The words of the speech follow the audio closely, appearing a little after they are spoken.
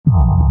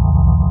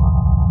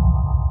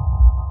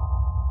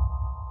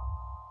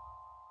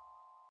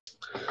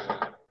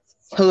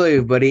Hello,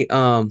 everybody.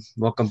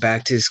 Welcome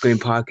back to the Screen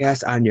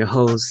Podcast. I'm your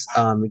host,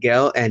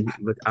 Miguel, and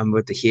I'm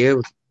with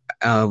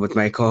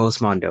my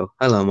co-host Mondo.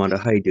 Hello, Mondo.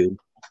 How you doing?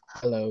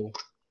 Hello.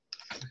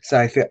 So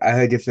I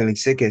heard you're feeling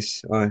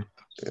sickish, or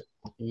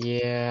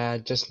Yeah,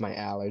 just my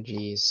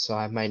allergies, so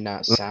I might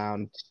not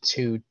sound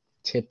too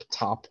tip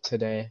top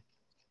today.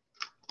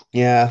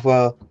 yeah.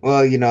 Well,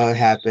 it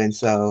happened.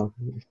 So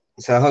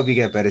I hope you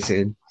get better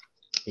soon.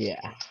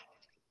 Yeah.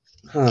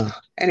 Huh.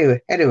 Anyway,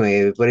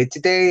 everybody.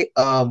 Today,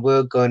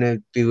 we're gonna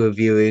be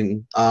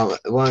reviewing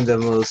one of the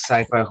most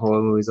sci-fi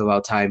horror movies of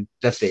all time,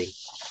 The Thing.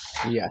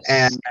 And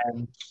Yes.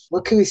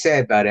 what can we say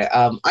about it?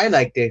 I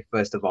liked it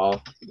first of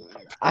all.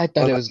 I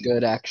thought What it about was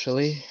good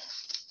actually.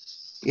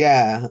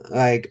 Yeah,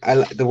 like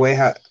the way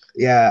how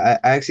yeah,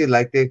 I actually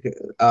liked it.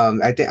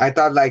 I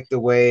thought like the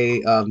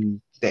way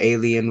the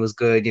alien was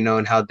good,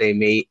 and how they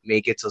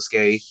make it so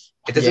scary.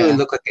 It doesn't really Yeah.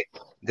 look like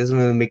it doesn't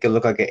really make it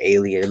look like an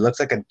alien. It looks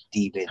like a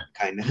demon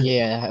kind of.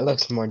 Yeah, it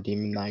looks more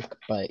demon-like,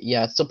 but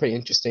yeah, it's still pretty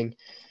interesting.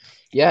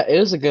 Yeah, it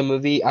was a good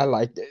movie. I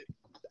liked it.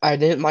 I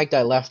didn't like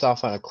that I left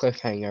off on a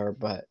cliffhanger,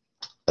 but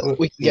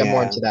we can get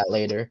more Yeah. into that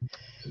later.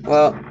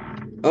 Well,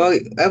 well,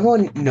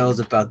 everyone knows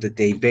about the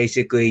thing.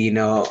 Basically,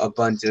 a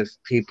bunch of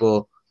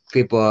people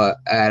are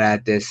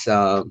at this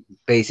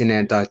base in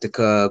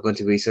Antarctica, a bunch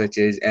of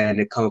researchers, and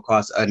they come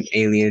across an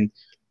alien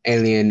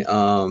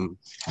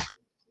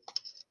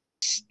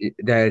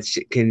that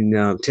can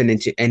turn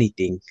into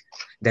anything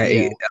that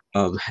Yeah.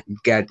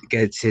 it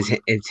gets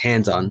its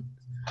hands on.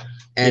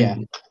 Yeah.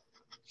 And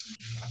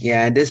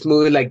yeah, and this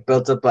movie like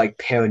builds up like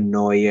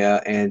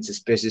paranoia and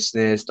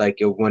suspiciousness, like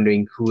you're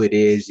wondering who it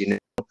is,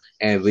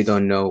 and we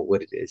don't know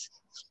what it is.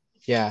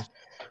 Yeah.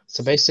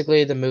 So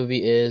basically the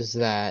movie is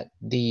that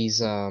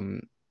these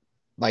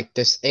like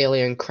this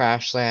alien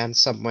crash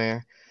lands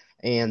somewhere,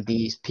 and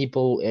these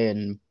people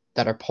in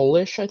that are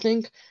Polish, I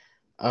think,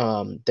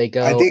 they I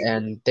go think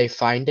and they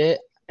find it,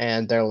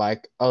 and they're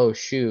like, "Oh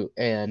shoot!"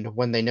 And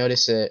when they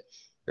notice it,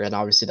 and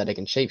obviously that it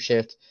can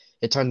shapeshift,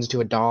 it turns into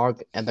a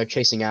dog, and they're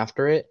chasing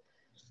after it.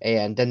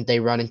 And then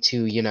they run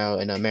into,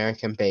 an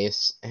American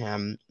base,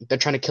 and they're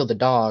trying to kill the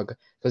dog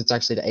because it's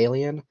actually the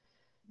alien.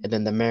 And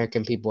then the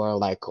American people are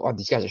like, "Oh,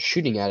 these guys are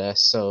shooting at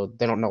us," so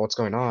they don't know what's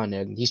going on.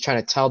 And he's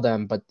trying to tell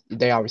them, but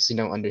they obviously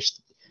don't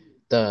understand.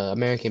 The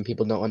American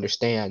people don't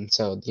understand,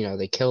 so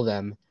they kill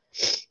them,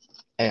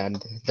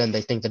 and then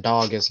they think the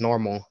dog is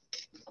normal.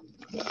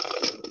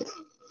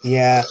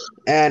 yeah,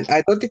 and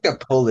I don't think they're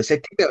Polish. I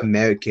think they're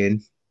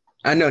American.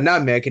 I know,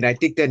 not American. I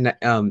think they're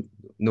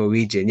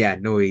Norwegian. Yeah,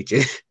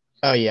 Norwegian.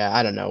 Oh yeah,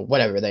 I don't know,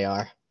 whatever they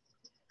are.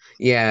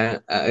 Yeah.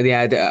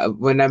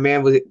 When that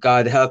man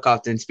got the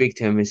helicopter and speak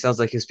to him, it sounds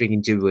like he's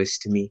speaking gibberish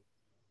to me.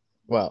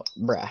 Well,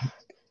 bruh.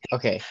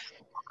 Okay.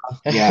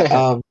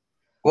 Yeah.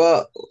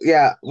 Well,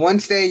 yeah.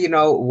 Once they,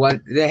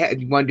 they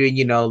had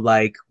wondering,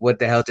 like what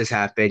the hell just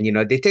happened.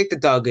 They take the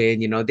dog in.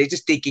 They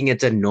just thinking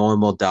it's a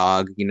normal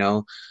dog.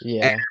 And,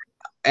 Yeah,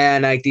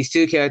 and like these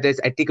two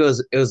characters, I think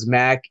it was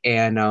Mac,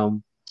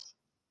 and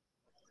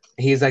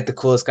he's like the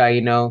coolest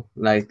guy.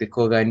 Like the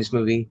cool guy in this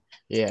movie.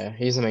 yeah,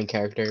 he's the main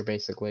character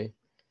basically.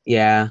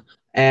 Yeah.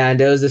 And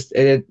there was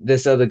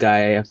this other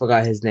guy. I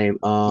forgot his name.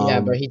 Yeah,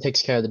 but he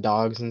takes care of the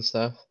dogs and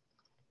stuff.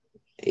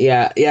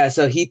 Yeah.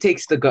 So he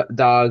takes the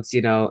dogs,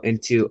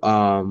 into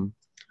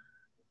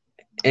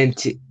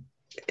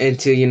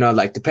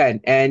like the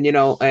pen, and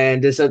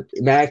and there's a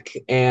Mac,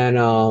 and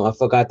I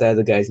forgot the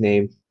other guy's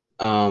name.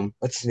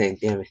 What's his name?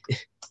 Damn it.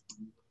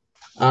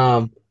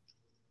 Um,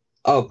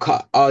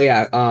 oh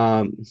yeah.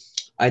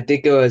 I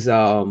think it was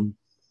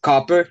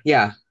Copper.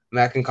 Yeah,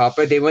 Mac and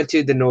Copper. They went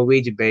to the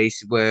Norwegian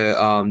base where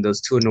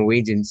those two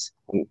Norwegians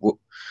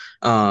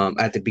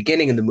at the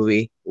beginning of the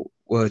movie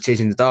were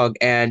chasing the dog,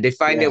 and they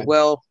find Yeah, it.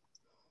 Well,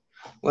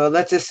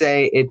 let's just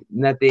say it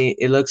nothing.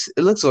 It looks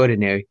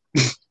ordinary.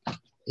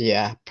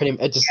 yeah, pretty.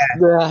 It just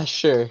yeah,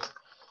 sure.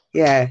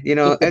 Yeah, Just a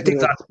few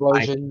everything's on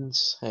fine.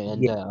 explosions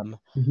and Yeah.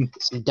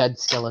 some dead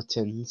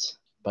skeletons,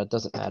 but it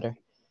doesn't matter.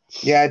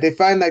 Yeah, they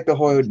find like the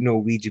whole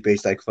Norwegian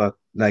base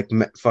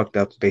fucked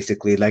up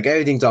basically. Like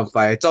everything's on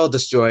fire. It's all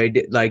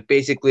destroyed. Like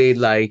basically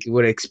like you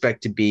would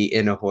expect to be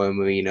in a horror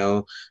movie.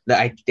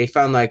 Like they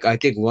found like I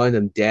think one of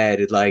them dead.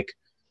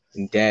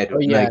 Oh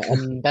yeah, Like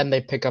and then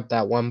they pick up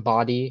that one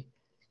body.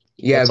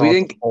 yeah, It's we all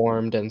didn't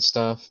deformed and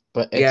stuff,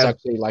 but it's yeah,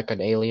 actually like an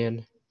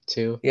alien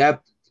too. yeah,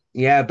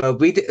 yeah, but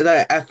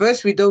like at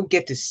first we don't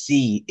get to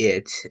see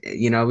it.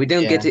 We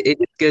don't get Yeah, to it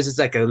just gives us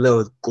like a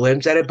little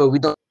glimpse at it, but we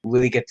don't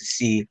really get to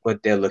see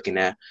what they're looking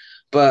at.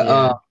 But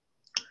yeah,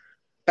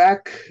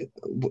 back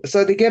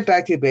so they get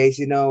back to base,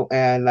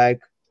 and like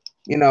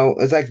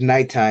it's like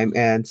nighttime,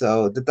 and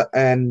so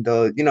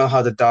you know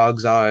how the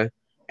dogs are,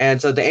 and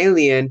so the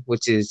alien,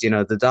 which is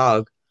the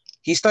dog,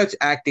 he starts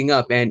acting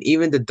up, and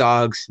even the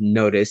dogs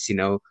notice,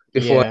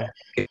 before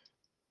yeah,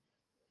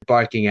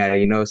 barking at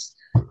it,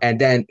 and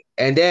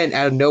then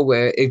out of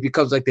nowhere it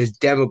becomes like this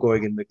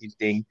demogorgon looking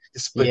thing,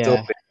 just splits yeah.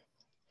 open.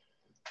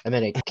 And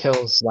then it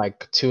kills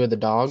like two of the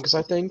dogs,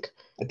 I think.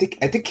 I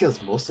think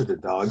kills most of the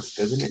dogs,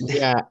 doesn't it?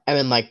 Yeah, and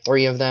then like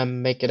three of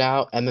them make it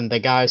out, and then the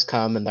guys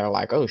come and they're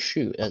like, "Oh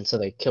shoot!" And so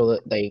they kill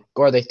it. They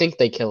think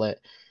they kill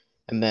it,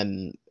 and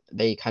then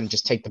they kind of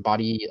just take the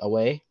body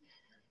away.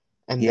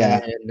 And Yeah,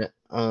 then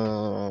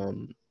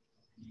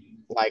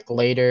like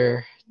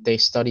later they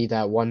study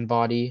that one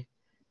body.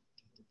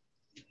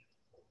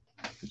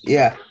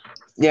 yeah,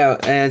 yeah.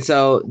 And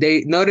so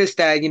they notice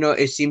that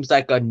it seems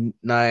like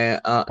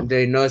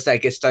they notice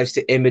like it starts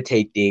to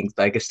imitate things,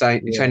 like it's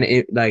trying Yeah,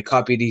 to like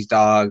copy these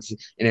dogs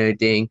and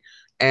everything.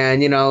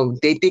 And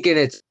they thinking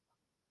it's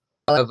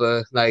of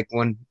a like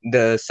when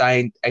the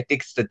sign I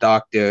think it's the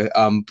doctor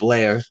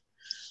Blair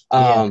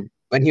yeah,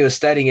 when he was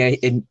studying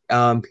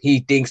he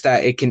thinks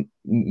that it can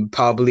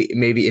probably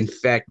maybe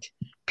infect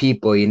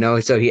people,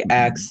 so he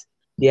asks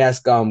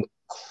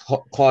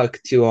Clark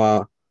to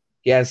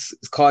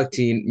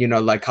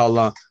like how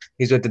long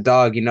he's with the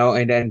dog,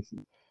 and then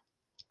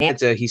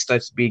answer he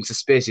starts being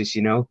suspicious,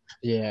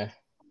 yeah,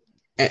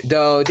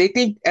 though they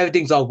think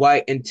everything's all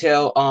right and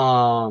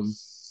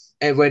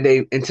when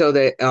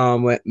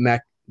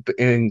Mac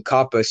and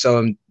Copper show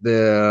him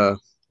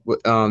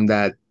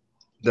that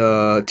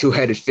the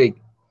two-headed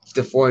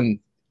the foreign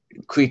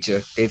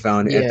creature they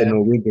found at the yeah,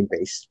 Norwegian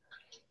base.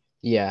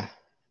 yeah.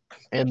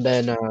 And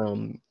then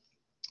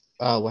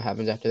what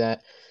happens after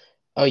that?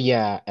 Oh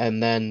yeah,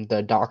 and then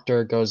the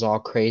doctor goes all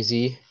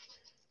crazy,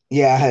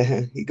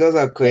 Yeah, he goes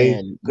out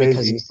and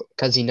crazy.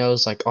 because he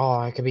knows like,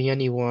 oh, it could be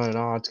anyone.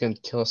 Oh, it's gonna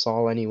kill us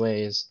all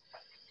anyways.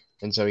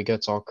 And so he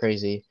gets all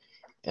crazy.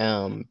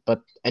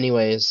 But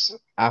anyways,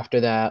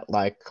 after that,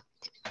 like,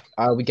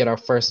 we get our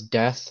first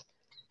death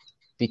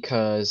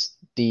because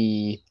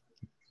the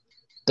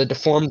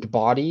deformed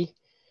body,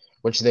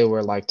 which they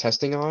were like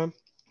testing on,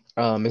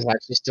 is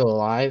actually still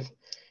alive.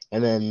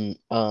 And then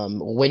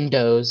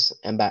Windows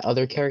and that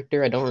other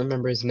character, I don't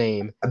remember his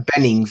name.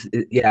 Bennings,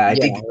 yeah, I Yeah,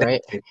 think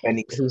right. that's it,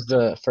 Bennings. Who's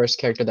the first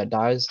character that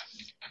dies?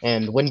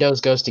 And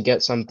Windows goes to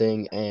get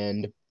something,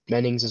 and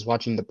Bennings is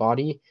watching the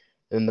body,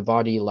 and the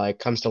body like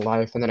comes to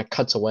life, and then it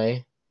cuts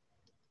away.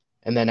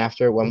 And then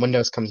after, when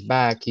Windows comes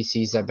back, he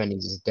sees that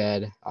Bennings is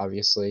dead,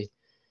 obviously,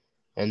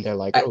 and they're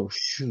like, I, "Oh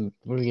shoot,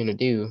 what are we gonna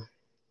do?"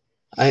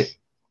 I,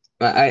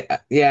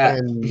 yeah,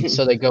 And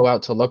so they go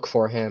out to look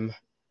for him,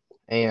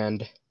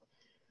 and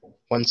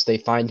once they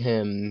find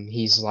him,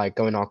 he's like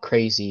going all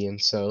crazy,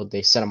 and so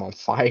they set him on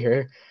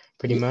fire,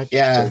 pretty much,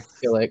 yeah. to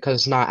kill it,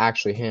 because it's not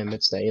actually him,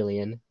 it's the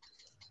alien.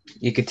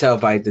 You could tell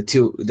by the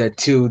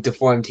two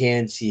deformed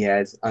hands he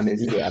has on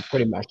his. Yeah,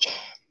 pretty much.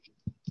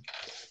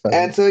 But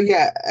And so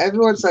yeah,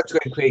 everyone starts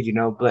going crazy,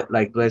 but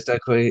like Blair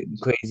starts going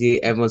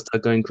crazy, everyone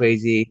starts going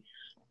crazy,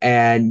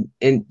 and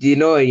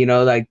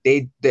like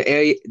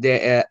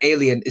the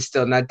alien is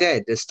still not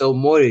dead. There's still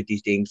more to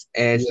these things,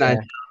 and it's not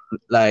yeah,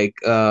 like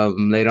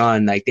later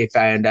on like they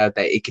found out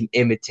that it can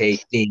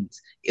imitate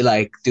things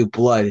like through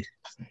blood,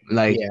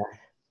 like yeah,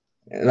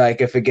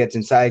 like if it gets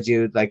inside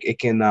you, like it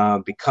can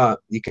become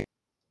you can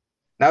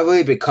not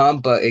really become,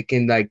 but it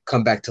can like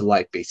come back to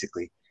life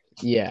basically.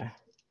 yeah.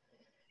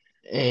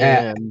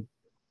 And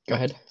go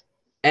ahead.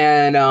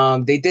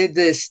 And they did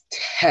this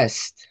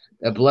test,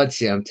 a blood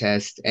serum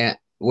test, and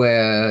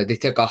where they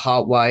took a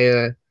hot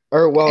wire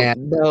Or well, and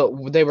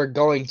no, they were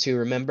going to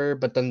remember,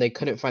 but then they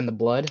couldn't find the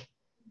blood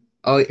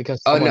oh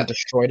because oh someone no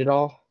destroyed it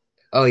all,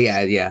 oh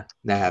yeah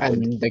that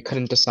happened. and they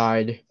couldn't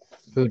decide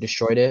who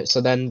destroyed it.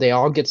 So then they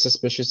all get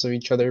suspicious of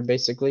each other,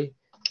 basically,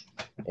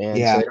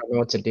 and so Yeah, they don't know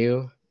what to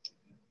do.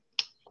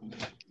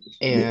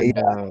 And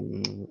yeah.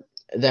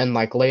 then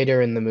like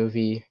later in the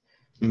movie,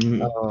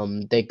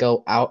 Mhm. they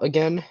go out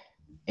again,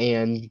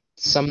 and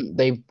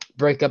they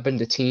break up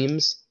into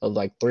teams of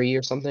like three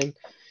or something.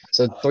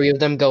 So three of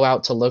them go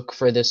out to look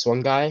for this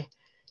one guy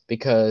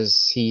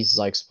because he's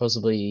like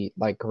supposedly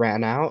like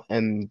ran out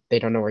and they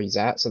don't know where he's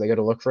at, so they go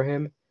to look for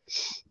him.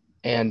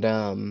 And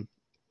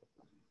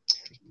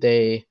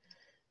they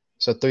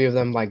so three of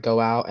them like go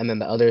out and then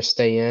the others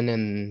stay in,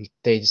 and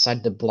they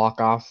decide to block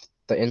off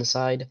the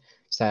inside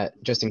so that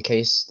just in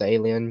case the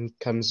alien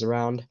comes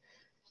around.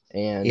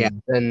 Yeah,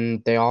 And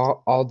then they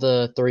all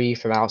the three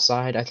from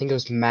outside, I think it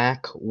was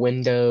Mac,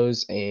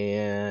 Windows,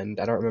 and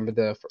I don't remember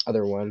the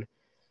other one,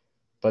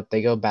 but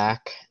they go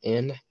back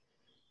in,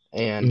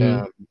 and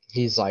hmm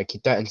he's like,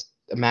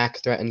 Mac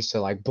threatens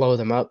to like blow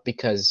them up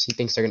because he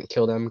thinks they're gonna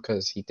kill them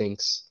because he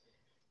thinks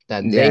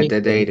that yeah, they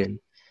that they think did.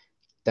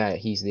 that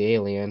he's the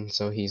alien,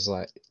 so he's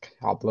like,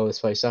 I'll blow this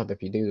place up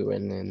if you do.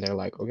 And then they're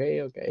like,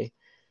 okay, okay.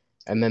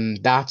 And then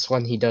that's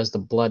when he does the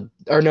blood,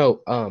 or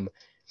no,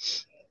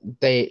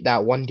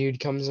 that one dude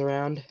comes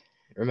around,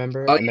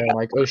 remember? Oh And they're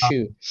like, "Oh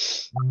shoot!"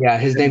 yeah,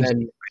 his And name's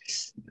then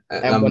Chris.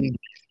 and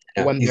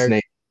when His they're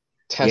name.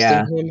 testing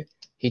Yeah. him,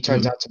 he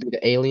turns Mhm. out to be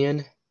the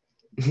alien.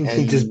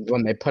 Just And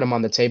when they put him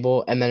on the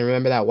table, and then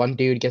remember that one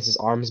dude gets his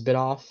arms bit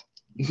off.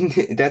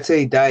 that's how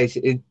he dies.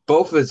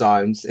 Both of his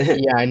arms.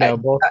 Yeah, I know.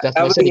 Both. That's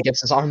what I Not said. He really,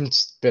 gets his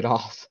arms bit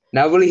off.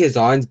 not really his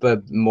arms,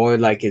 but more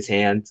like his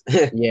hands.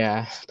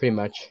 Yeah, pretty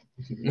much.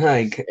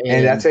 Like,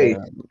 and that's And how he,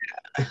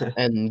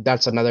 and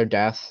that's another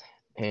death.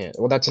 And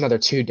well, that's another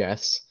two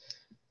deaths.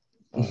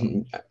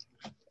 Um,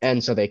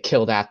 and so they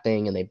kill that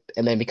thing, and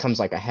then it becomes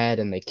like a head,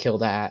 and they kill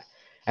that,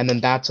 and then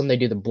that's when they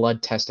do the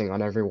blood testing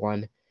on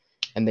everyone,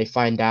 and they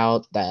find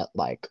out that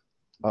like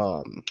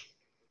um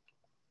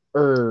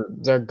or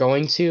they're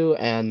going to,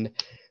 and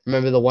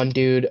remember the one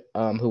dude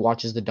who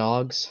watches the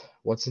dogs,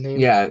 what's his name?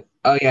 Yeah.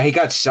 Oh yeah, he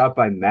got shot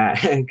by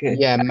Mac.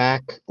 Yeah,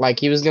 Mac, like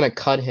he was gonna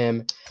cut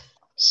him,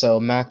 so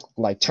Mac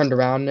like turned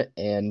around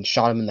and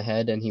shot him in the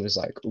head, and he was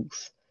like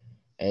oof,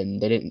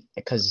 and they didn't,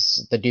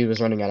 because the dude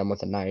was running at him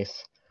with a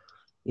knife.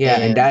 Yeah,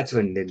 and And that's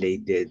when they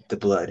did the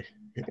blood.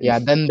 yeah,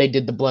 then they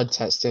did the blood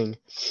testing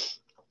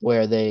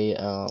where they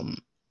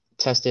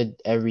tested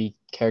every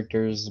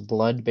character's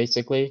blood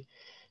basically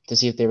to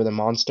see if they were the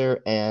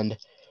monster. And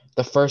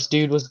the first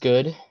dude was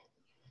good,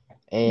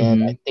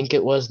 and I Hmm. think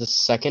it was the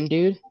second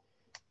dude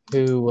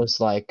who was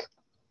like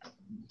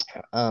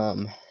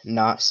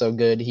not so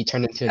good. He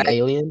turned into an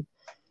alien,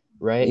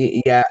 right?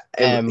 Yeah.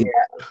 Um,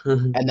 Yeah.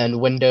 and then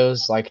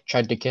Windows like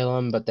tried to kill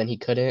him, but then he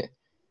couldn't,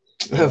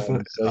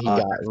 and so he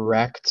got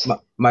wrecked.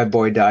 My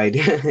boy died.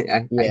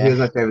 He Yeah, was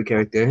my favorite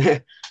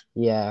character.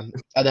 yeah.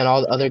 And then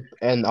all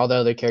the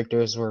other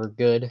characters were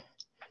good.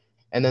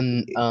 And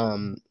then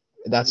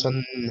that's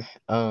when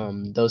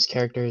those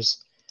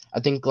characters, I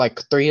think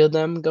like three of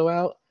them go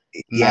out.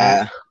 Mac,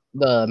 Yeah.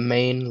 the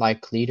main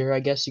like leader, I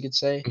guess you could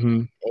say,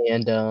 Hmm.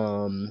 and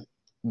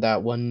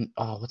that one,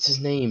 oh, what's his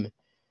name?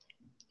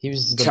 He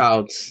was the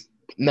Childs.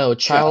 no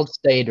Child. child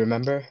stayed.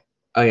 Remember?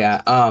 Oh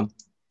yeah.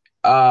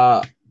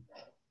 Uh.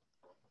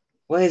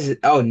 What is it?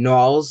 Oh,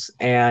 Knowles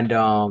and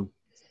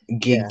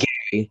Yeah,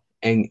 Gary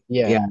and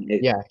yeah,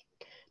 yeah,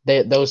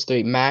 yeah. Those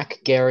three, Mac,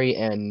 Gary,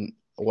 and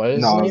what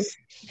is his name? Knowles.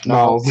 No,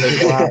 Knowles. they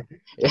go out.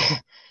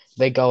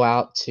 They go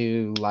out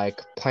to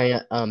like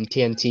plant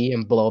TNT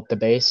and blow up the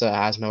base so it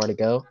has nowhere to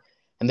go.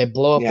 And they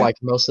blow up Yeah. like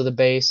most of the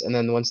base, and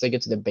then once they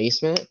get to the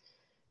basement,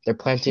 they're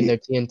planting their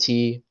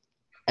TNT,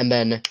 and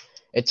then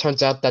it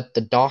turns out that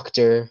the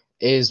doctor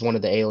is one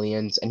of the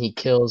aliens, and he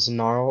kills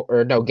Gnarl,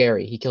 or no,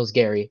 Gary. He kills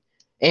Gary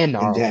and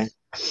And Gnarl. then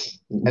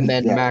And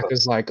then yeah, Mac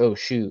is like, "Oh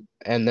shoot!"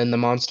 And then the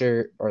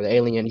monster or the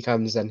alien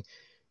comes, and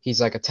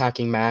he's like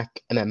attacking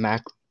Mac, and then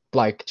Mac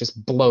like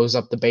just blows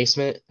up the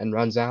basement and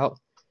runs out.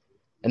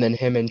 And then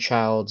him and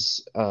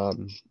Childs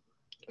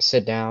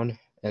sit down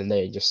and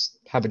they just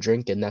have a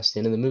drink, and that's the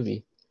end of the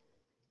movie.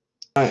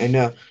 I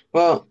know.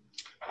 Well,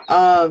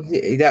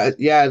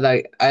 yeah,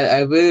 like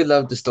I really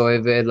love the story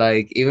of it.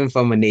 Like even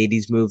from an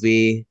 '80s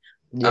movie,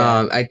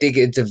 Yeah, I think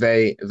it's a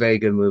very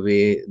good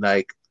movie.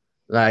 Like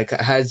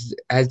has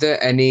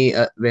there any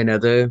been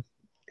other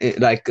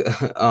like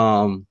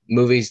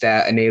movies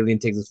that an alien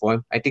takes a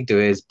form? I think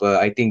there is,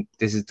 but I think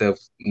this is the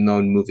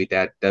known movie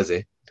that does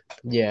it.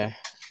 yeah.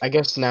 I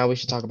guess now we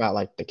should talk about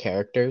like the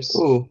characters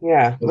Oh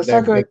yeah, because they're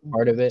a big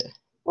part of it.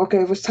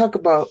 okay, let's talk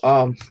about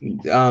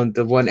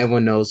the one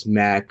everyone knows,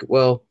 Mac.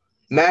 Well,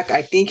 Mac,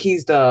 I think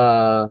he's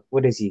the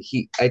what is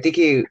he? I think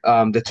he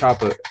the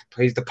chopper.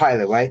 He's the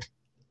pilot, right?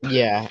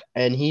 Yeah,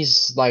 and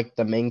he's like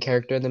the main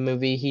character in the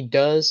movie. He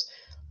does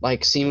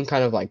like seem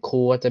kind of like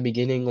cool at the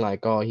beginning,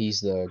 like oh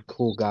he's the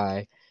cool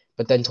guy,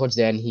 but then towards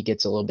the end he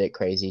gets a little bit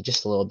crazy,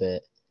 just a little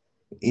bit.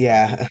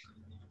 Yeah,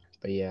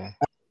 But yeah,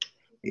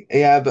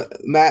 yeah, but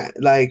Mac,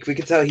 like we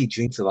can tell he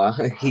drinks a lot.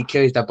 He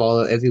carries that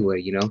ball everywhere.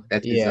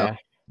 yeah,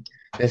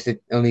 That's the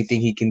only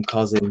thing he can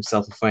cause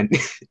himself a friend.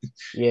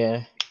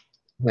 yeah,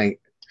 Like,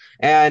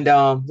 and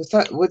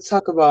let's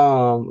talk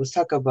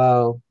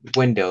about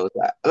Windows.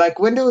 Like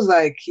Windows,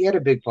 like he had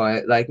a big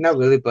part. Like not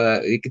really,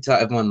 but you could tell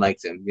everyone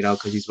likes him.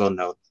 Because he's well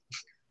known.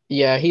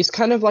 yeah. He's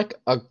kind of like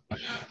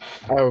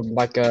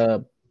like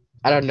a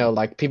I don't know,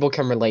 like people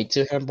can relate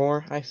to him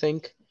more, I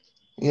think.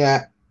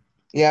 Yeah,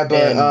 yeah,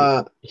 but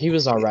And he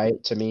was all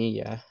right to me,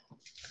 yeah.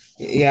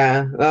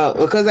 yeah, well,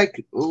 because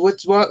like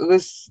what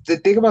was the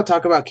thing about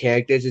talking about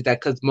characters is that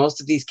because most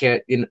of these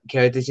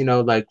characters,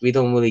 like we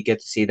don't really get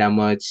to see that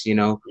much,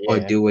 or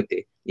Yeah, do with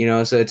it,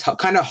 so it's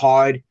kind of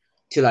hard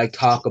to like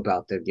talk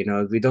about them,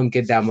 we don't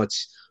get that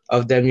much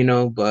of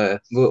them,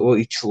 but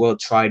we'll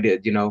try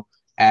to,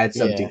 add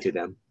something yeah. to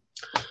them.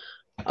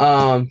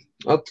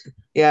 Okay,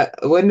 yeah,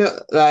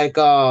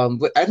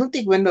 I don't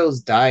think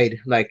Windows died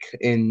like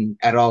in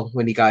at all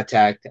when he got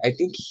attacked. I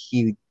think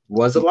he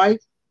was alive,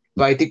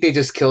 but I think they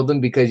just killed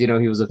him because he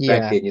was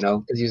Yeah, affected.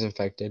 because he was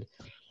infected.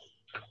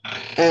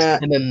 Uh,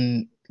 And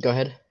then go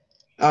ahead.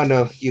 oh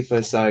no, you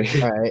first. Sorry,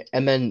 All right,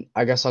 and then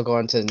I guess I'll go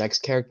on to the next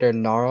character,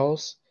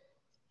 Gnarls,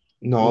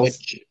 Knowles.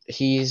 which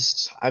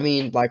I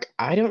mean, like,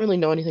 I don't really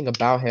know anything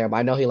about him.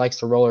 I know he likes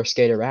to roller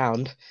skate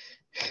around,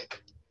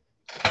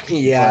 but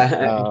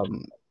Yeah,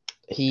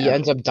 he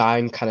ends up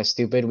dying kind of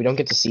stupid. We don't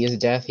get to see his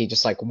death. He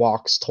just like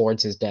walks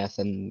towards his death,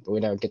 and we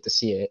don't get to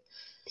see it.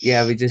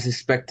 yeah. We just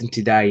expect him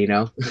to die.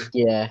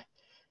 Yeah,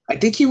 I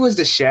think he was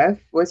the chef.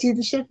 Was he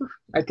the chef?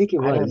 I think he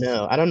I don't was.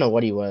 know. I don't know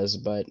what he was,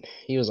 but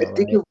he was I all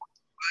think right.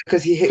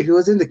 because he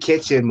was in the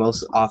kitchen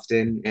most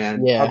often,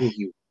 and Yeah, probably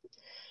he.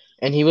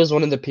 and he was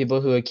one of the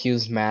people who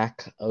accused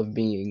Mac of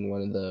being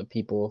one of the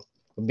people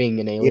of being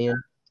an Yeah,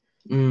 alien.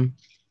 mm,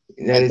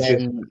 that And is true.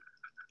 then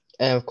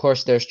And of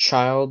course, there's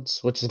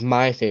Childs, which is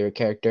my favorite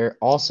character.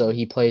 Also,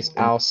 he plays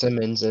Al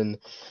Simmons in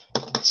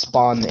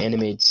Spawn, the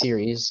animated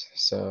series.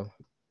 So,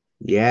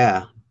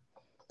 Yeah.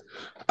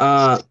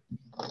 Uh.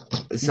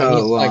 but he's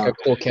So. like a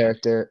cool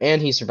character,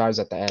 and he survives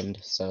at the end.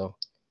 So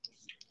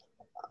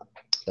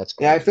that's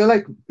Yeah, I cool. feel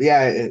like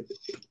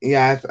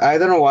yeah. I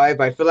don't know why,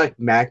 but I feel like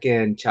Mac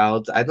and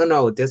Childs. I don't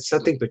know. There's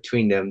something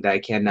between them that I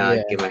cannot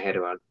Yeah, get my head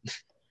around.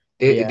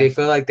 yeah, They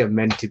feel like they're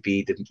meant to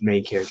be the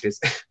main characters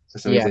for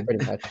some yeah, reason.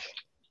 pretty much.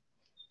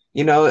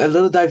 A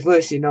little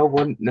diverse.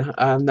 One.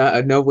 I'm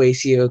not no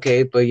race here,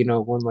 okay, but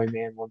one white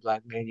man, one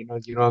black man. You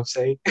know what I'm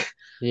saying?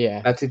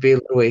 Yeah, Not to be a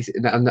little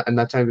racist. I'm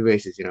not trying to be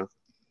racist.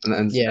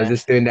 I'm yeah.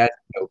 just doing that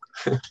joke.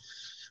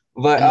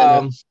 But And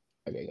then,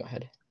 okay, go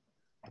ahead.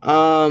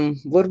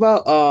 what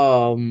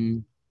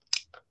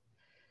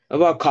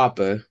about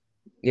Copper?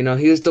 He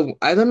was the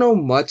I don't know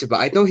much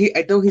about. I know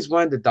he's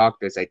one of the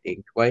doctors. I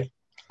think, right?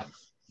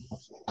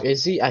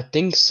 Is he? I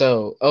think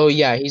so. Oh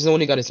yeah, he's the one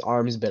who got his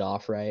arms bit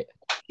off, right?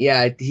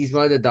 Yeah, he's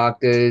one of the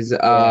doctors.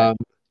 Yeah,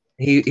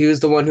 He was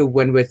the one who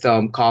went with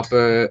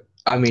Copper.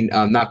 I mean,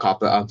 not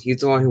Copper.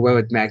 He's the one who went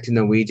with Mac to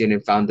Norwegian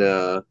and found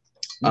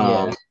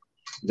yeah.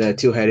 the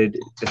two-headed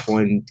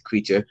deformed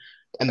creature.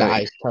 And the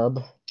Right. ice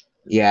tub.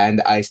 Yeah, and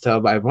the ice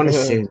tub. I want to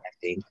say that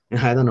thing.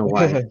 I don't know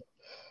why.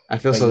 I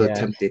feel But so yeah,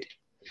 tempted.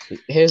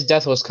 his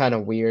death was kind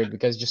of weird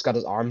because he just got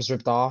his arms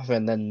ripped off,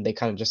 and then they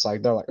kind of just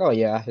like they're like, oh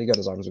yeah, he got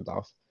his arms ripped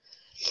off.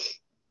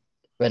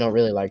 They don't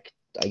really like,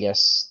 I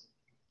guess,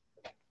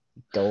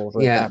 go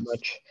over it Yeah, that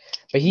much.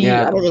 But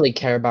yeah, I don't really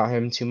care about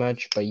him too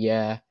much. But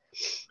yeah,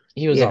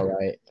 he was yeah. all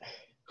right.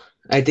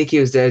 I think he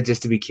was there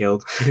just to be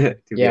killed, to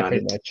be Yeah,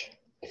 pretty honest. much.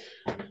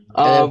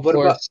 And then of What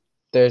about? course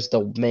there's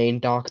the main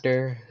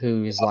doctor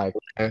who's like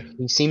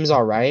he seems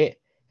all right,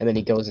 and then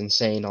he goes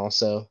insane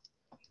also,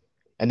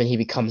 and then he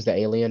becomes the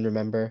alien.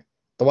 Remember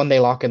the one they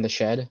lock in the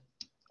shed?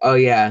 Oh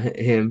yeah,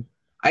 him.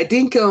 Yeah.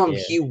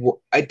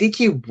 I think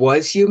he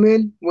was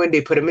human when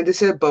they put him in the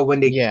set, but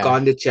when they Yeah.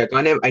 gone to check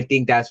on him, I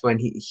think that's when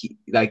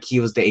he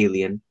was the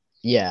alien,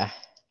 Yeah.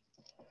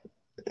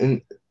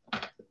 and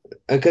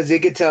because they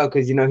could tell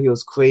because he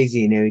was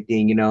crazy and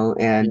everything, and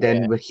Yeah.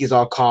 then but he's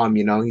all calm,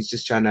 he's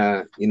just trying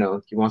to,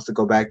 he wants to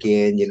go back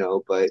in,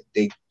 but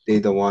they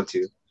don't want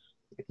to,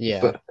 Yeah.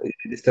 but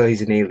still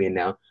he's an alien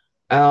now.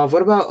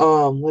 What about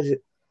what is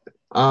it?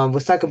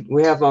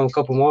 We have a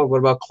couple more. What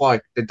about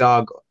Clark, the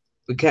dog?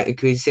 Can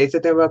we say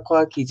something about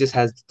Clark? He just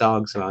has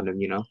dogs around him.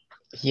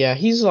 Yeah,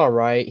 he's all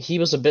right. He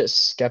was a bit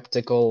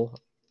skeptical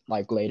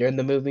like later in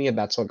the movie, and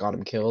that's what got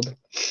him killed.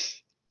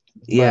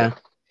 But Yeah.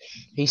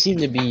 he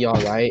seemed to be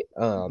all right.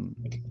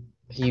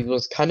 He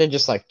was kind of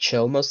just like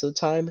chill most of the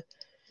time.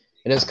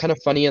 And it's kind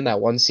of funny in that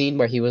one scene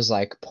where he was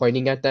like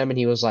pointing at them and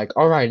he was like,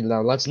 "All right,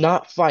 now let's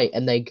not fight."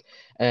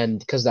 And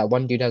because that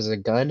one dude has a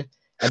gun,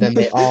 and then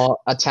they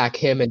all attack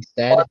him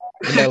instead.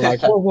 And they're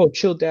like, "Whoa, whoa,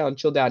 chill down,"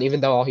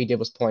 even though all he did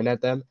was point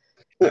at them.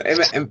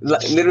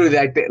 Literally,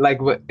 like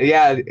what?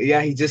 Yeah,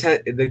 yeah. He just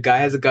had the guy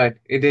has a gun.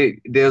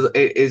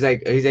 It's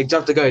like he's like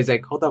jump the gun. He's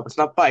like, hold up, it's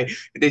not fight.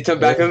 They turn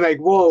back. Yeah, I'm like,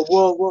 whoa,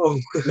 whoa, whoa.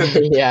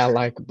 yeah,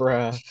 like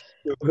bruh,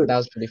 that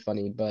was pretty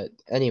funny. But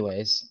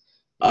anyways,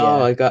 Oh yeah,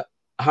 my god.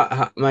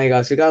 My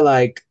gosh, we got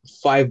like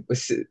five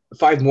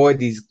more of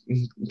these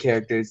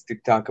characters to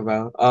talk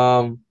about.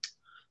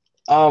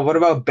 Oh, what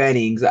about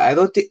Bennings? I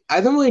don't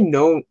really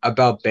know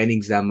about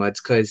Bennings that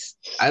much because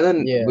I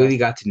don't yeah, really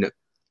got to know.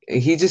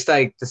 He's just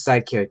like the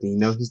side character.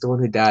 He's the one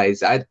who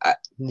dies.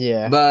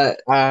 yeah.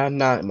 But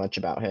Not much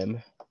about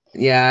him.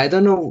 yeah, I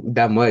don't know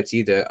that much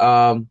either.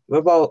 What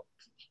about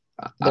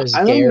There's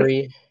I don't know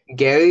Gary.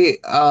 Gary?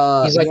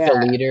 He's like Yeah,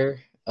 the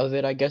leader of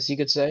it, I guess you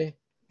could say,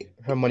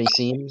 from what he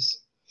seems.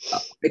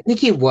 I think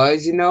he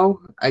was.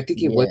 I think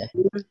he was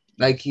Yeah.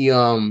 like he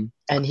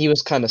And he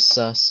was kind of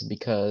sus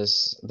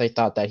because they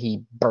thought that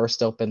he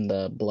burst open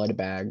the blood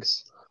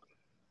bags.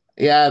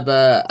 yeah,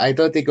 but I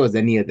don't think it was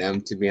any of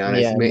them to be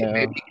honest. Yeah, no,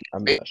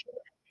 I'm Maybe not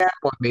sure.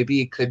 or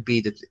maybe it could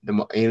be the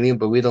alien,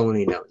 but we don't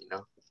really know.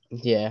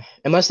 Yeah,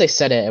 unless they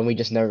said it and we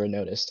just never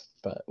noticed,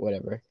 but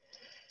whatever.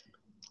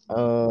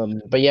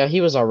 But yeah,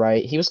 he was all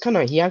right.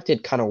 He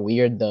acted kind of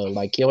weird though.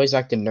 Like he always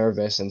acted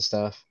nervous and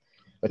stuff,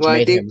 which Well, I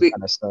made think him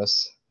kind of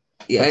sus.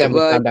 But yeah, then we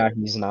but found out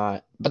he's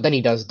not. But then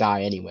he does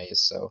die anyways,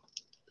 so.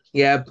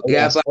 yeah, Oh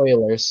yeah, yeah, but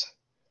spoilers.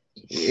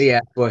 yeah,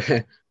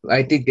 but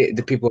I think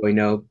the people we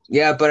know.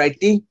 Yeah, but I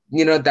think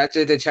that's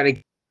what they're trying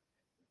to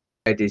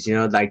get is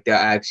like they're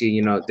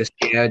actually they're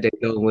scared. They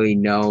don't really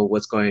know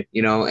what's going.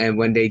 And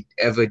when they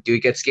ever do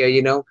get scared,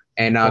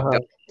 and Uh-huh.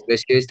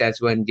 suspicious,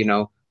 that's when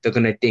they're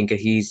gonna think that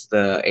he's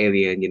the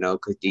alien.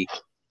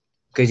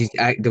 Because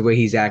the way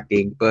he's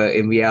acting, but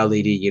in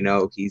reality,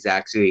 he's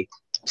actually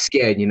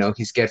scared.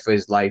 He's scared for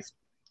his life.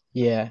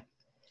 Yeah.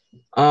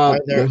 Are Um,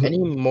 there any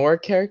more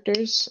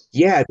characters?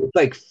 yeah, there's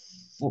like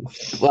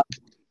like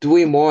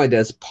three more.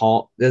 There's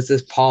Paul. There's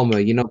this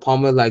Palmer.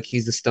 Palmer, like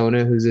he's the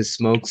stoner who just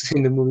smokes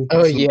in the movie.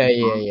 Oh yeah,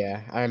 yeah,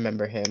 yeah. I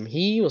remember him.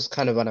 He was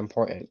kind of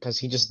unimportant because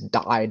he just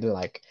died.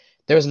 Like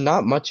there's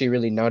not much we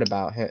really know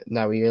about him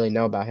that we really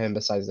know about him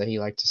besides that he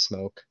liked to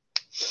smoke.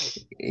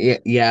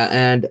 Yeah,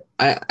 and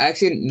I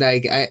actually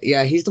like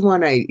yeah, he's the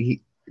one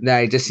that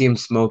I just see him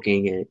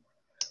smoking it.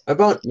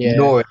 About Yeah.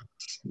 Norris,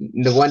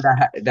 the one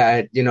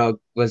that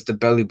was the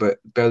belly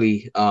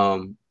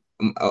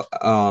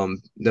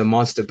the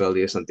monster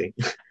belly or something,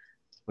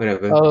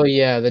 whatever. Oh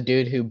yeah, the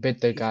dude who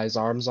bit the guy's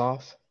arms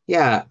off.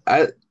 Yeah,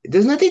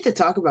 there's nothing to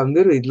talk about.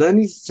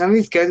 Literally, some of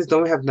these characters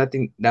don't have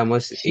nothing that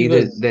much He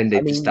either. was, Then I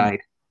they just mean, died.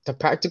 the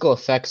practical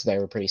effects there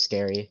were pretty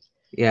scary.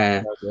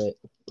 Yeah, That was it.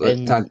 we'll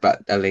talk And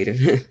about that later.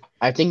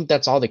 I think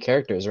that's all the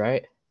characters,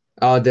 right?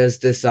 Oh, there's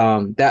this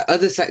that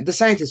other the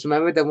scientist.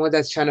 Remember the one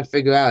that's trying to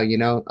figure out,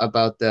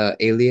 about the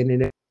alien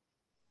in it?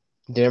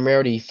 Didn't we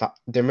already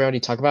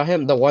talk about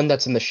him? The one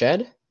that's in the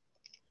shed?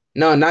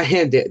 No, not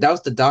him. That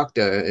was the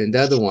doctor, and the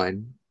other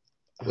one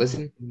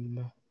wasn't.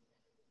 Um,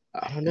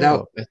 I don't That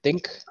know. I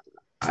think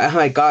Oh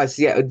my gosh,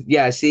 yeah,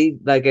 yeah. See,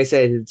 like I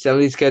said, some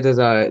of these characters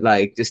are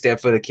like just there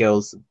for the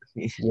kills.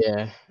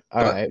 yeah.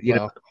 All But right.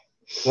 Well,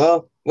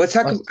 well, let's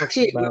talk. let's talk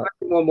Actually, about.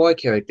 one more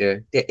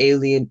character, the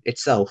alien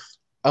itself.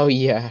 Oh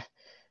yeah.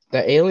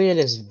 The alien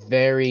is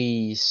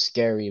very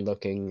scary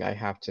looking, I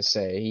have to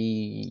say.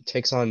 He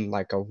takes on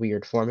like a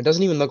weird form. It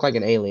doesn't even look like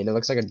an alien. It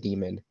looks like a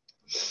demon.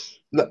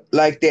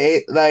 Like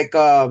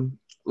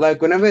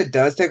like whenever it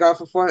does take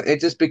off a form, it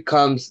just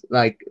becomes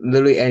like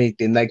literally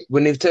anything. Like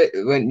when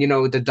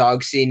the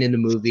dog scene in the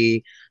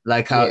movie,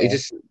 like how it Yeah.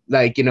 just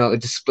like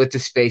it just splits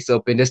his face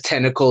open. There's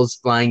tentacles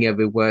flying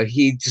everywhere.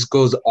 He just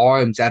goes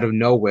arms out of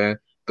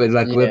nowhere, but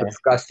like real Yeah.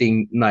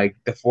 disgusting, like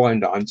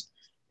deformed arms,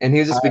 and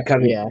he's just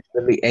becoming Yeah.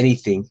 literally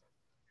anything.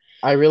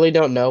 I really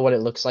don't know what it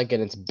looks like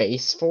in its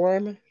base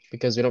form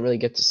because we don't really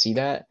get to see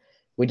that.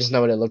 We just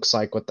know what it looks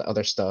like with the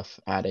other stuff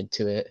added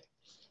to it.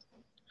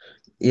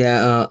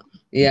 Yeah,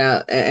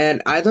 yeah,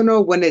 and I don't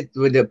know when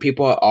the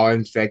people are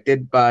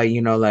infected by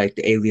like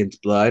the alien's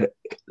blood,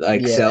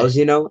 like Yeah. cells.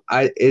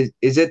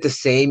 Is it the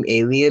same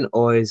alien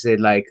or is it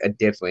like a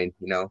different?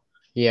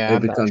 Yeah, It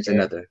I'm not becomes sure.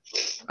 another.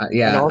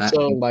 And Yeah,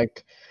 also,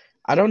 like,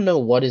 I don't know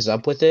what is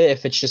up with it,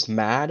 if it's just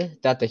mad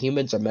that the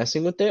humans are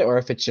messing with it, or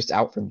if it's just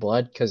out for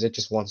blood because it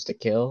just wants to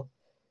kill.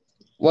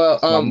 well,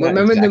 So I'm not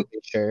exactly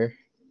sure.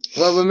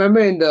 remember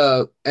in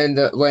the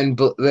when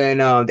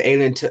the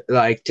alien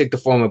took the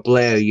form of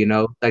Blair,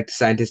 like the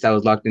scientist that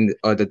was locked in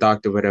or the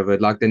doctor, whatever,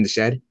 locked in the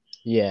shed.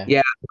 Yeah,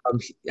 Yeah,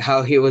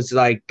 how he was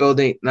like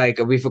building, like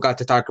we forgot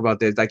to talk about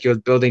this, like he was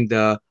building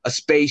a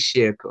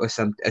spaceship or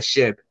a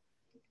ship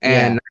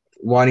yeah, and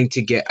wanting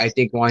to get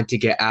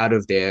out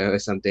of there or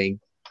something.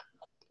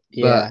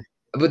 But yeah,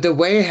 the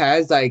way it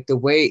has the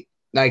way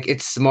like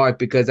it's smart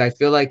because I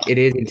feel like it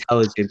is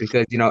intelligent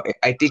because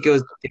I think it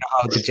was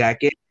how the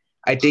jacket.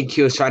 I think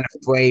he was trying to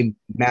frame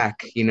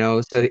Mac,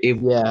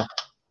 yeah,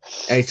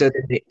 so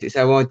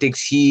everyone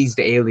thinks he's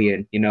the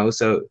alien,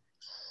 so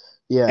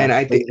and yeah,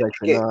 but he's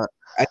actually not.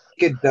 I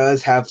think it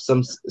does have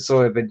some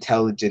sort of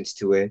intelligence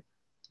to it.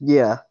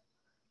 Yeah.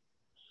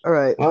 All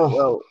right. Oh,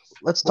 Well,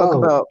 let's talk well,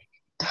 about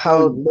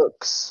how it well,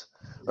 looks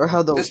or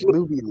how the this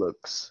movie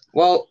looks.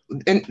 well,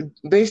 and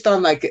based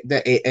on like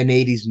an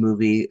 '80s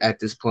movie at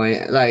this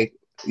point, like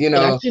you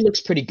It know, actually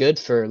looks pretty good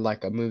for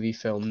like a movie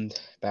filmed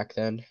back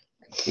then.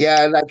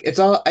 yeah, like it's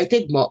all. I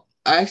think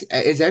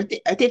is everything.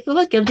 I think feel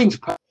like everything's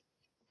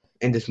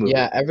in this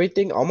Yeah,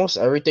 movie. almost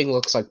everything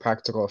looks like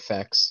practical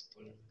effects.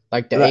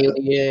 Like the Like,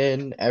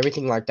 alien,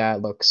 everything like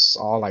that looks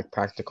all like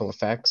practical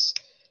effects.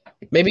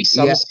 Maybe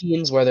some yeah,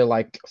 scenes where they're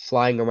like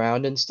flying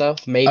around and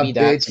stuff, a maybe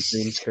bit, that's a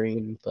green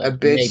screen, a but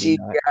bit maybe CGI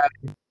not.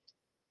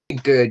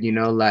 good.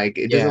 Like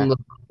it doesn't Yeah, look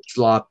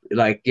slop.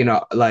 Like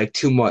like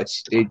too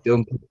much. They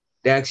don't.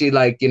 They actually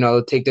like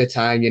take their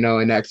time.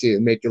 And actually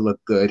make it look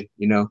good.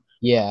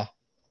 yeah,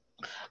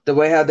 The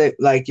way how they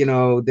like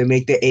they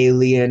make the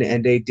alien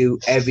and they do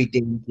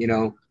everything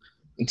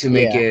to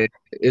make yeah,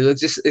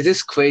 it's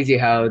just crazy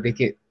how they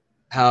can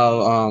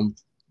how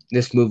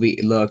this movie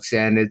looks,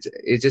 and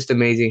it's just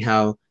amazing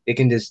how they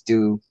can just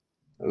do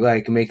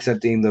like make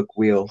something look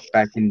real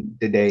back in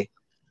the day.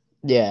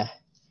 yeah.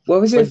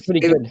 What was your Looked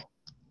pretty favorite, good.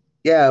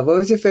 yeah, what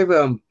was your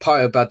favorite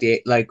part about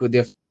with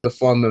the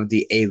form of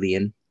the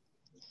alien?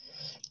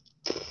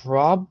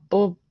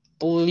 Probably,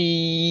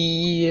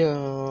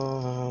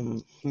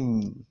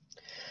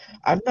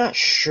 I'm not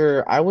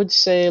sure. I would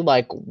say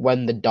like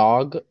when the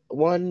dog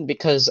one,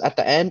 because at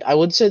the end, I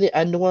would say the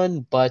end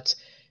one, but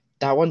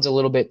that one's a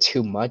little bit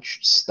too much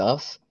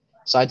stuff.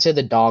 So I'd say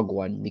the dog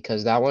one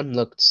because that one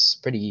looks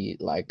pretty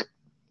like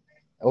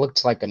it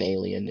looked like an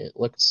alien. It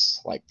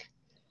looks like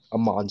a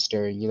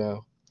monster,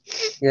 While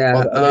Yeah,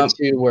 the other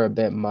two were a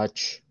bit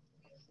much.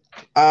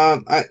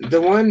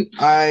 the one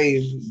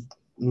I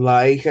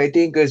like, I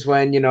think, is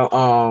when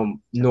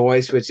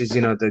Noise, which is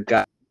the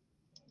guy,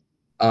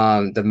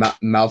 the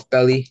mouth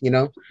belly,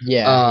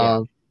 Yeah, yeah,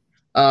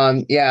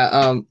 um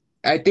yeah,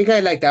 I think I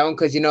like that one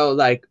because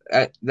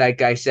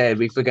like I said,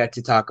 we forgot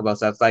to talk about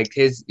stuff like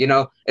his.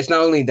 It's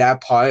not only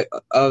that part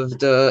of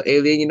the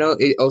alien.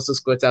 It also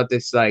squirts out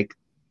this like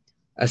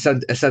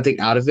something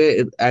out of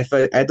it. I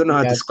don't know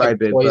how to yeah. It's like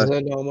describe it, but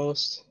poison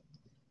almost.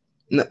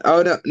 No,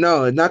 oh no,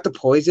 no, not the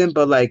poison,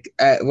 but like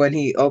when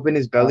he opened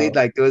his belly, Oh,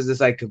 like there was this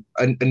like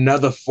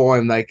another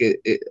form, like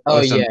oh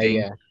or yeah, something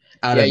yeah,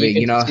 out yeah. of You it,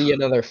 can you know? see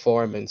another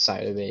form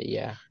inside of it.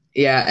 Yeah,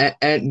 Yeah,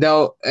 and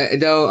though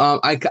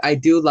I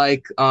do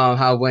like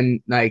how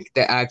when like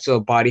the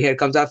actual body head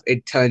comes off,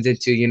 it turns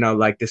into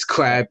like this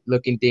crab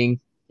looking thing.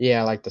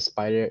 yeah, like the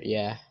spider.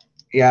 Yeah,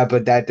 Yeah,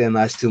 but that didn't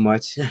last too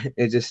much.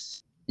 It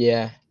just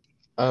yeah.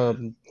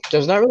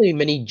 There's not really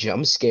many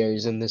jump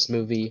scares in this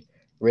movie.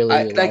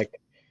 I Really, like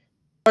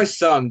like,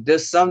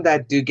 there's some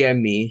that do get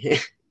me.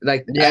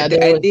 Like yeah,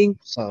 there was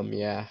some.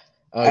 Yeah.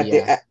 Oh at the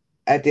yeah,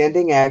 at the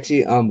ending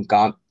actually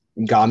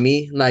got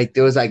me. Like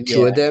there was like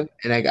two of yeah, them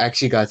and I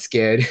actually got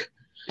scared.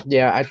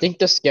 yeah. I think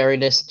the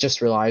scariness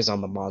just relies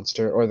on the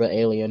monster or the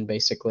alien,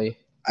 basically.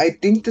 I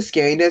think the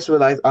scariness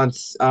relies on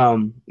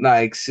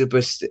like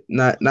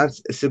not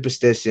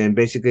superstition,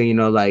 basically,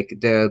 like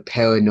the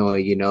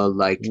paranoid,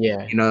 like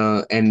Yeah,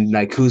 and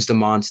like who's the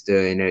monster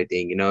and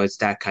everything, it's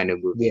that kind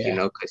of movie, yeah,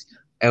 because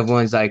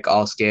everyone's like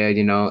all scared,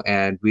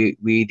 and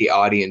we the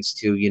audience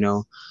too,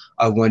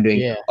 are wondering,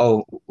 yeah,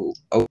 oh,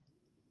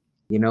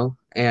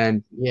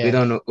 and we yeah.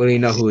 don't really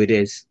know who it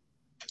is.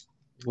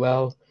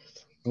 Well,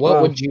 what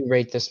Well, would you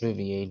rate this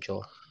movie,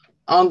 Angel?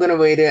 I'm gonna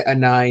rate it a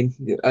 9.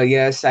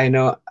 Yes, I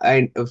know.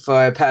 I for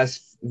our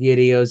past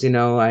videos,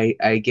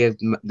 I give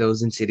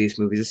those Insidious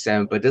movies a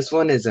 7, but this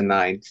one is a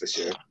 9 for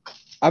sure.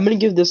 I'm gonna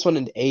give this one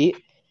an 8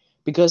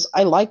 because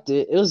I liked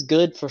it. It was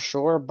good for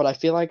sure, but I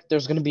feel like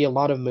there's gonna be a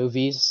lot of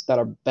movies that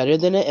are better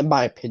than it, in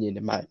my opinion.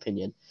 In my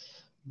opinion,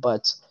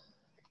 but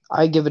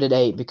I give it an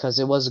 8 because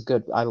it was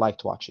good. I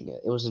liked watching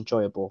it. It was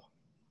enjoyable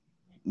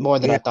more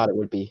than I Yeah, thought it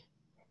would be.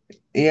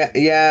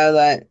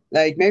 yeah.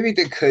 Like maybe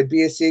there could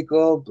be a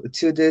sequel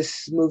to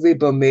this movie,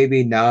 but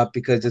maybe not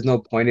because there's no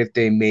point if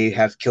they may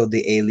have killed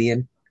the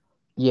alien.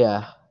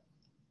 Yeah,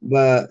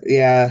 But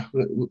yeah,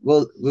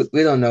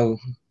 we don't know.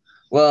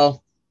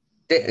 Well.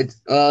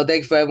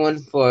 Thanks for everyone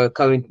for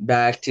coming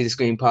back to the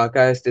Screen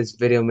Podcast. This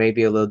video may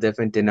be a little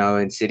different than our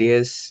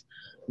Insidious,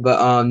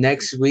 but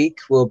next week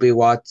we'll be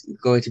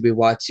going to be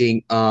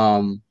watching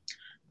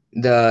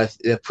the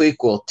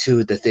prequel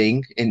to The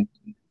Thing,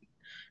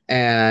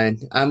 and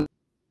I'm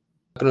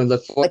gonna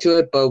look forward to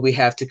it, but we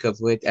have to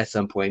cover it at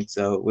some point,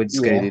 so we're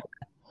just gonna yeah, do.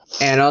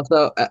 And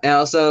also,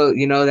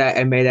 that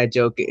I made that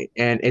joke,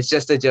 and it's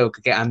just a joke.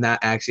 Okay, I'm not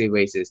actually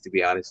racist, to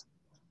be honest.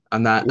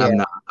 I'm not. yeah, I'm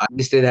not. I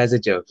just did it as a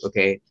joke.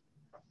 Okay.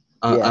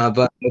 yeah,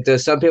 But if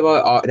there's some people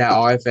that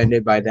are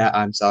offended by that,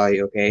 I'm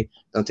sorry. Okay,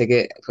 don't take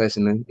it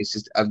personally. It's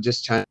just I'm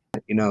just trying.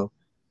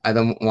 I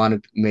don't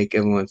want to make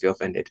everyone feel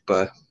offended.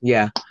 But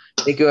yeah,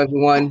 thank you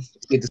everyone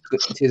to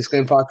the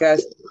Screen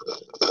Podcast.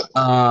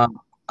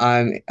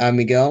 I'm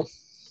Miguel,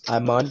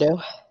 I'm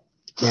Mondo.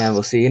 and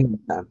we'll see you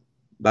next time.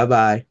 Bye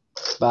bye.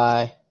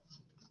 Bye.